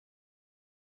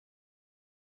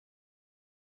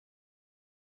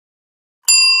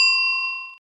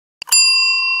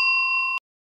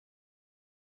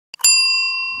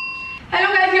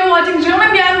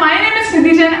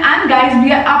Gyan, and guys, we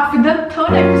are up with the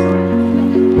third episode.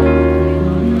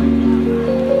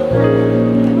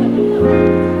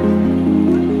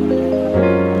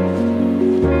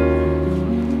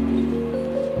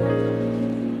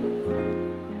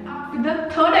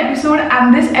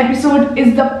 And this episode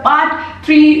is the part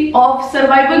 3 of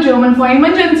survival German for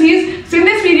emergencies. So in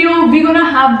this video we're gonna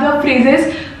have the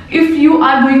phrases if you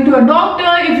are going to a doctor,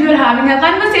 if you are having a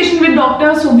conversation with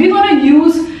doctor. So we're gonna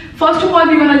use, first of all,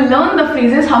 we're gonna learn the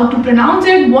phrases, how to pronounce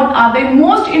it, what are the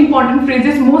most important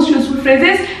phrases, most useful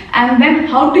phrases, and then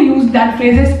how to use that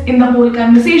phrases in the whole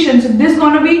conversation. So this is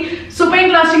gonna be super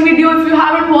interesting video. If you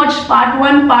haven't watched part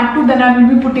 1, part 2, then I will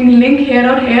be putting link here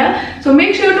or here. So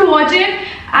make sure to watch it.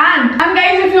 And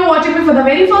guys, if you're watching me for the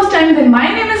very first time, then my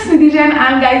name is Gyan,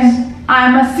 and guys, I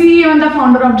am a CEO and the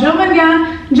founder of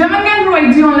Germangyan. Germangyan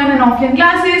provides you online and offline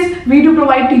classes. We do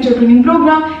provide teacher training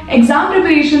program, exam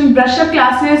preparation, brush up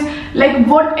classes, like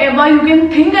whatever you can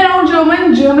think around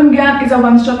German, Germangyan is a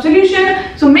one-stop solution.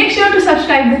 So make sure to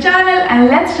subscribe the channel, and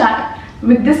let's start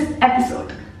with this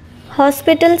episode.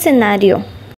 Hospital scenario.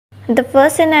 The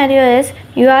first scenario is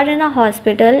you are in a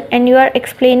hospital and you are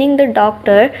explaining the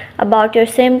doctor about your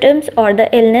symptoms or the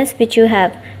illness which you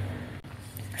have.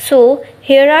 So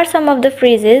here are some of the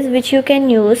phrases which you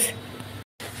can use.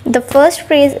 The first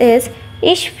phrase is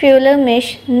Ich fühle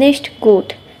mich nicht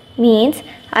gut, means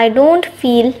I don't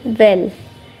feel well.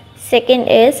 Second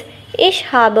is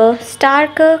Ich habe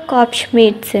starke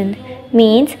Kopfschmerzen,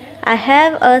 means I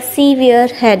have a severe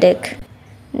headache.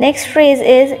 Next phrase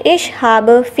is Ich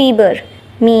habe Fieber,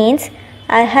 means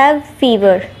I have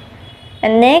fever.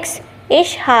 And next,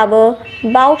 Ich habe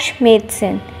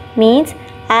Bauchschmerzen, means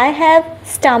I have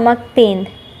stomach pain.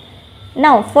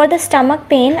 Now for the stomach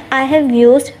pain, I have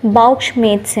used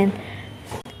Bauchschmerzen.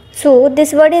 So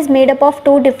this word is made up of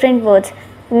two different words.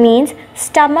 Means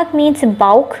stomach means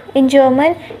Bauch in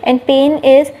German and pain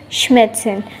is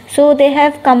Schmerzen. So they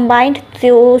have combined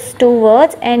those two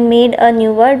words and made a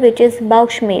new word which is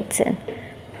Bauchschmerzen.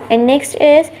 And next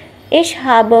is Ich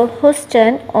habe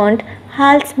Husten und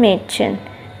Halsschmerzen,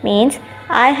 means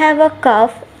I have a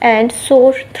cough and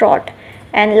sore throat.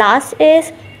 And last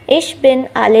is Ich bin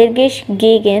allergisch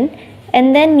gegen,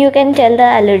 and then you can tell the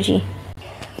allergy.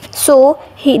 So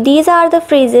these are the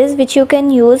phrases which you can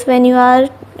use when you are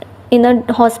in a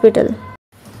hospital.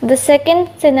 The second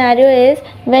scenario is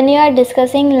when you are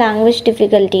discussing language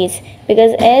difficulties,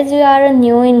 because as you are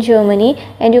new in Germany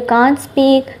and you can't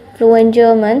speak fluent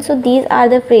German, so these are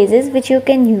the phrases which you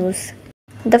can use.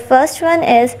 The first one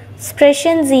is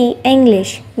Sprechen Sie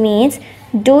Englisch, means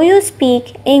do you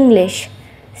speak English?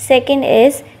 Second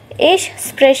is Ich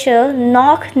spreche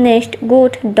noch nicht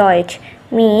gut Deutsch,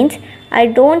 means I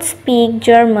don't speak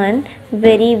German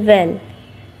very well.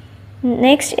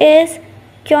 Next is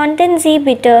Könnten Sie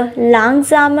bitte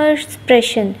langsamer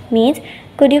sprechen, means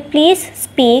could you please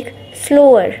speak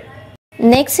slower.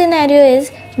 Next scenario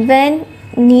is when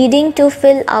needing to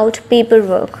fill out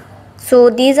paperwork.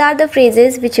 So these are the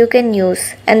phrases which you can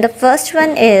use. And the first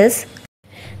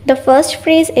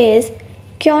phrase is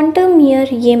Könnte mir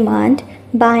jemand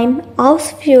beim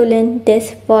Ausfüllen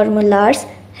des Formulars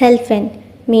helfen,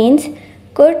 means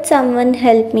could someone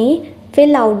help me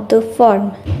fill out the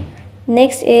form.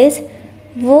 Next is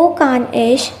Wo kann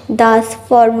ich das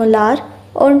Formular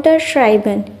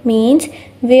unterschreiben, means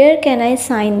where can I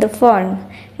sign the form.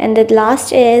 And the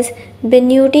last is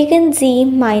Benötigen Sie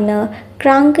meine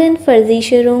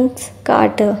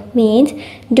Krankenversicherungskarte, means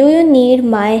do you need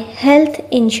my health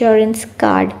insurance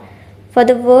card. For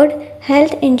the word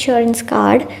health insurance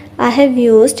card, I have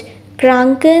used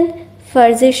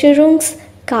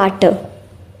Krankenversicherungskarte.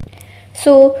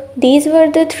 So these were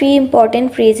the 3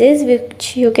 important phrases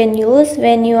which you can use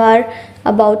when you are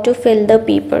about to fill the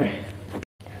paper.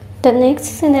 The next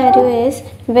scenario is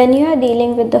when you are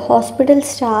dealing with the hospital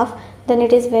staff, then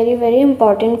it is very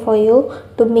important for you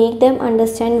to make them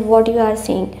understand what you are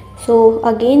saying. So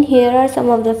again, here are some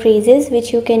of the phrases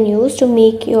which you can use to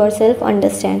make yourself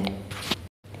understand.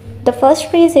 The first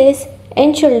phrase is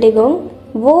Entschuldigung,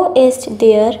 wo ist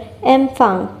der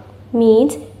Empfang?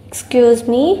 Means excuse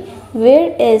me,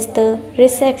 where is the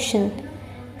reception?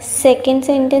 Second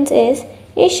sentence is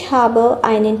Ich habe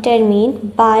einen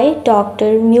Termin bei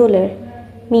Dr. Müller,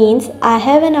 means I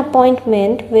have an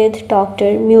appointment with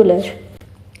Dr. Müller.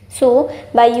 So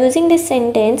by using this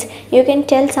sentence, you can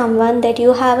tell someone that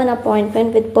you have an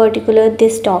appointment with particular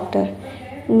this doctor.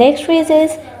 Next phrase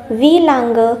is Wie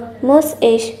lange muss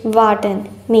ich warten,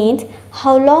 means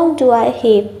how long do I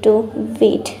have to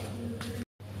wait.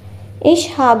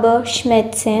 Ich habe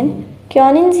Schmerzen,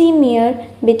 können Sie mir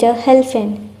bitte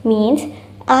helfen, means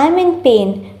I am in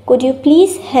pain, could you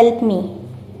please help me.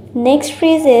 Next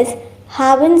phrase is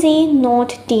haben Sie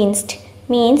Notdienst,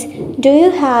 means do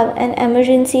you have an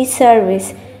emergency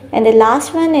service? And the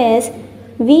last one is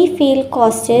wie viel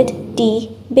kostet die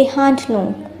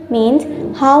Behandlung, means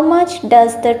how much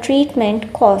does the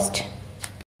treatment cost?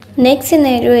 Next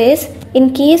scenario is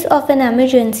in case of an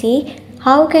emergency,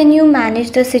 how can you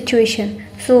manage the situation?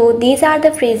 So these are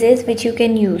the phrases which you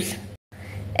can use.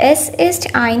 Es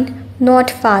ist ein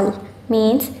Notfall,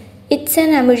 means it's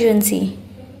an emergency.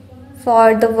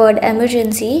 For the word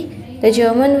emergency, the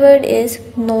German word is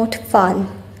Notfall.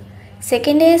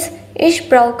 Second is ich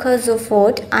brauche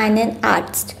sofort einen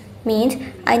Arzt, means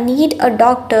I need a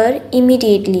doctor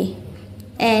immediately.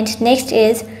 And next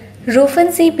is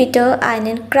rufen Sie bitte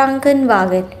einen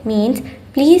Krankenwagen, means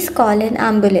please call an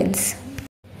ambulance.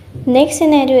 Next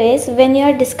scenario is when you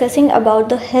are discussing about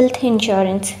the health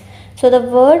insurance. So the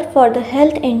word for the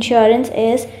health insurance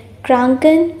is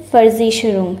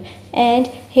Krankenversicherung, and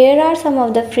here are some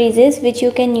of the phrases which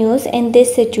you can use in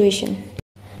this situation.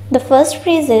 The first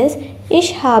phrase is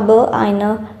ich habe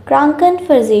eine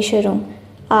Krankenversicherung,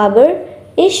 aber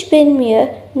ich bin mir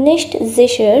nicht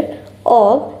sicher,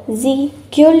 ob sie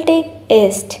gültig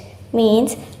ist,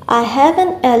 means I have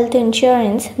an health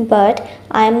insurance but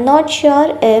I am not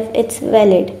sure if it's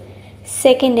valid.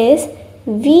 Second is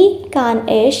wie kann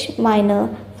ich meine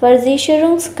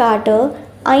Versicherungskarte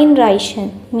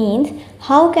einreichen, means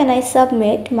how can I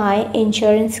submit my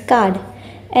insurance card.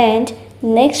 And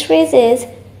next phrase is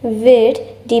wird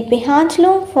die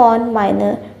Behandlung von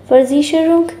meiner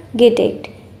Versicherung gedeckt,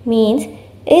 means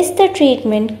is the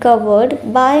treatment covered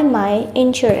by my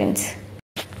insurance.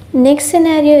 Next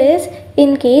scenario is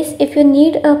in case if you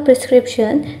need a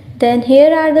prescription, then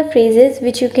here are the phrases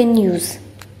which you can use.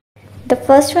 The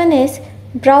first one is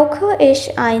brauche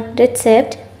ich ein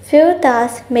Rezept für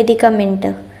das Medikament,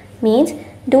 means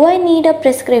do I need a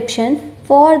prescription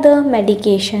for the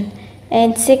medication.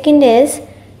 And second is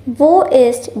wo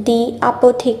ist die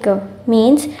Apotheke,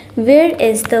 means where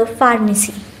is the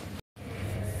pharmacy.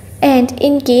 And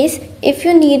in case if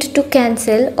you need to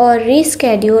cancel or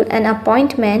reschedule an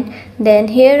appointment, then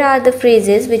here are the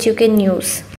phrases which you can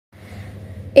use.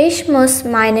 Ich muss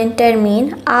meinen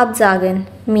Termin absagen,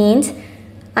 means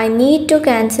I need to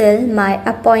cancel my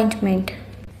appointment.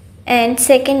 And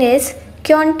second is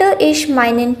könnte ich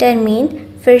meinen Termin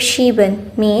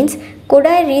verschieben, means could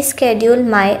I reschedule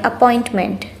my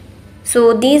appointment.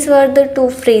 So these were the two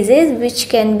phrases which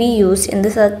can be used in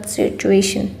the such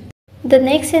situation. The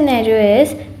next scenario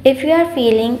is if you are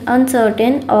feeling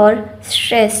uncertain or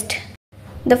stressed.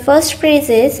 The first phrase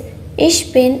is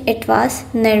ich bin etwas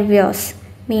nervös,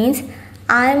 means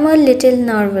I am a little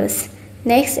nervous.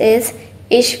 Next is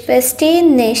ich verstehe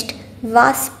nicht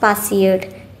was passiert,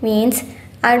 means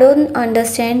I don't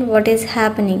understand what is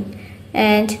happening.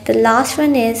 And the last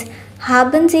one is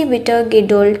haben Sie bitte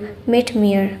Geduld mit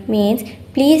mir, means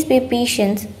please be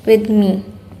patient with me.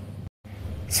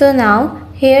 So now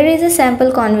here is a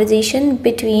sample conversation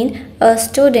between a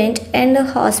student and a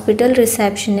hospital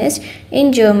receptionist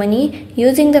in Germany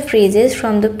using the phrases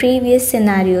from the previous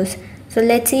scenarios. So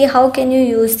let's see how can you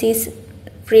use these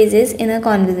phrases in a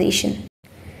conversation.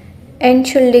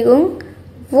 Entschuldigung,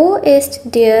 wo ist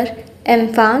der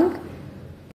Empfang?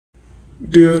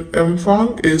 Der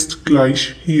Empfang ist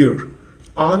gleich hier,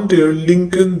 an der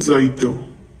linken Seite.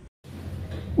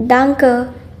 Danke,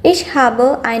 ich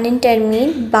habe einen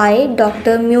Termin bei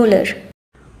Dr. Müller.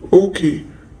 Okay,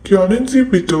 können Sie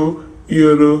bitte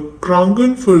Ihre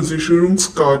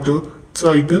Krankenversicherungskarte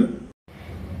zeigen?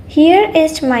 Hier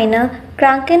ist meine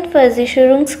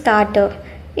Krankenversicherungskarte.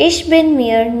 Ich bin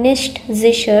mir nicht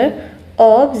sicher,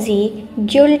 ob sie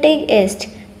gültig ist.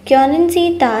 Können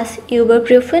Sie das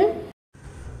überprüfen?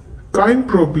 Kein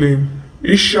Problem,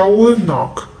 ich schaue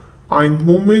nach. Einen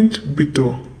Moment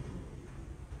bitte.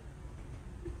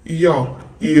 Ja,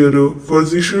 Ihre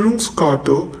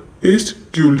Versicherungskarte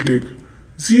ist gültig.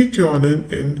 Sie können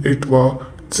in etwa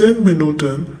 10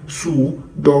 Minuten zu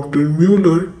Dr.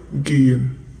 Müller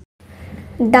gehen.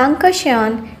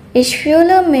 Dankeschön, ich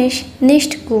fühle mich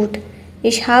nicht gut.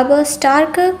 Ich habe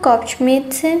starke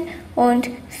Kopfschmerzen und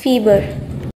Fieber.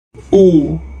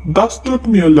 Oh, das tut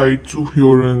mir leid zu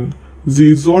hören.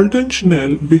 Sie sollten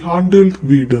schnell behandelt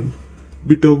werden.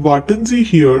 Bitte warten Sie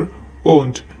hier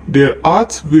und der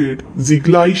Arzt wird Sie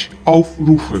gleich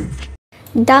aufrufen.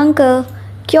 Danke.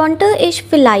 Könnte ich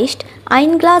vielleicht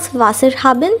ein Glas Wasser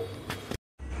haben?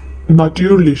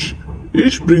 Natürlich,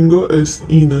 ich bringe es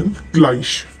Ihnen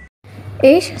gleich.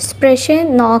 Ich spreche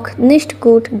noch nicht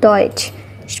gut Deutsch.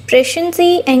 Sprechen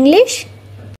Sie Englisch?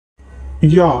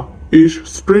 Ja, ich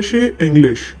spreche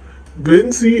Englisch.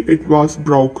 Wenn Sie etwas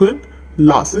brauchen,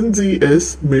 lassen Sie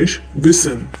es mich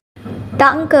wissen.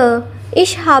 Danke,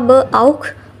 ich habe auch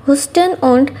Husten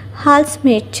und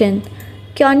Halsschmerzen.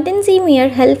 Könnten Sie mir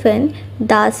helfen,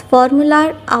 das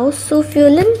Formular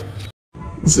auszufüllen?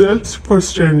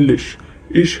 Selbstverständlich,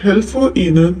 ich helfe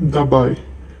Ihnen dabei.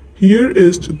 Hier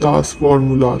ist das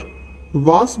Formular.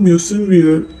 Was müssen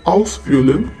wir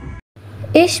ausfüllen?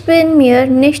 Ich bin mir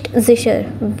nicht sicher,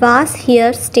 was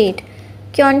hier steht.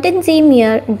 Könnten Sie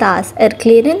mir das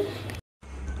erklären?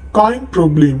 Kein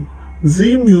Problem.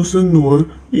 Sie müssen nur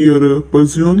Ihre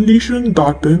persönlichen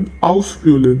Daten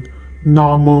ausfüllen.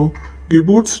 Name,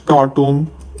 Geburtsdatum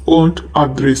und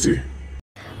Adresse.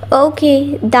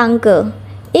 Okay, danke.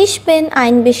 Ich bin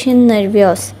ein bisschen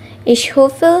nervös. Ich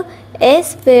hoffe,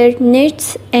 es wird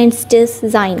nichts Ernstes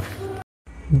sein.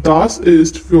 Das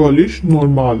ist völlig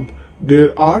normal.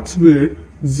 Der Arzt wird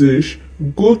sich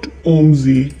gut um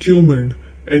Sie kümmern.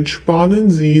 Entspannen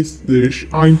Sie sich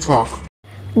einfach.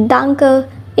 Danke.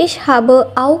 Ich habe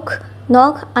auch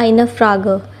noch eine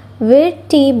Frage. Wird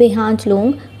die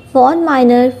Behandlung von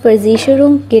meiner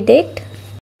Versicherung gedeckt?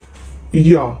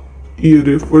 Ja,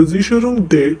 Ihre Versicherung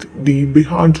deckt die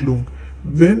Behandlung.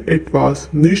 Wenn etwas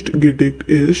nicht gedeckt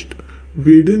ist,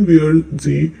 werden wir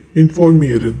Sie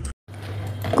informieren.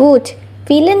 Gut,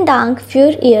 vielen Dank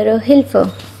für Ihre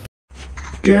Hilfe.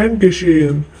 Gern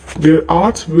geschehen. Der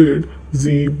Arzt wird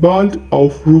Sie bald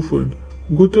aufrufen.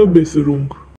 Gute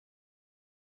Besserung.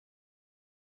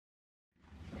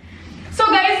 So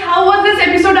guys, how was this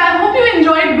episode? I hope you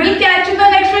enjoyed. We'll catch you in the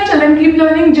next one. Children, keep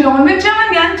learning German with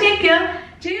German Gyan. Take care.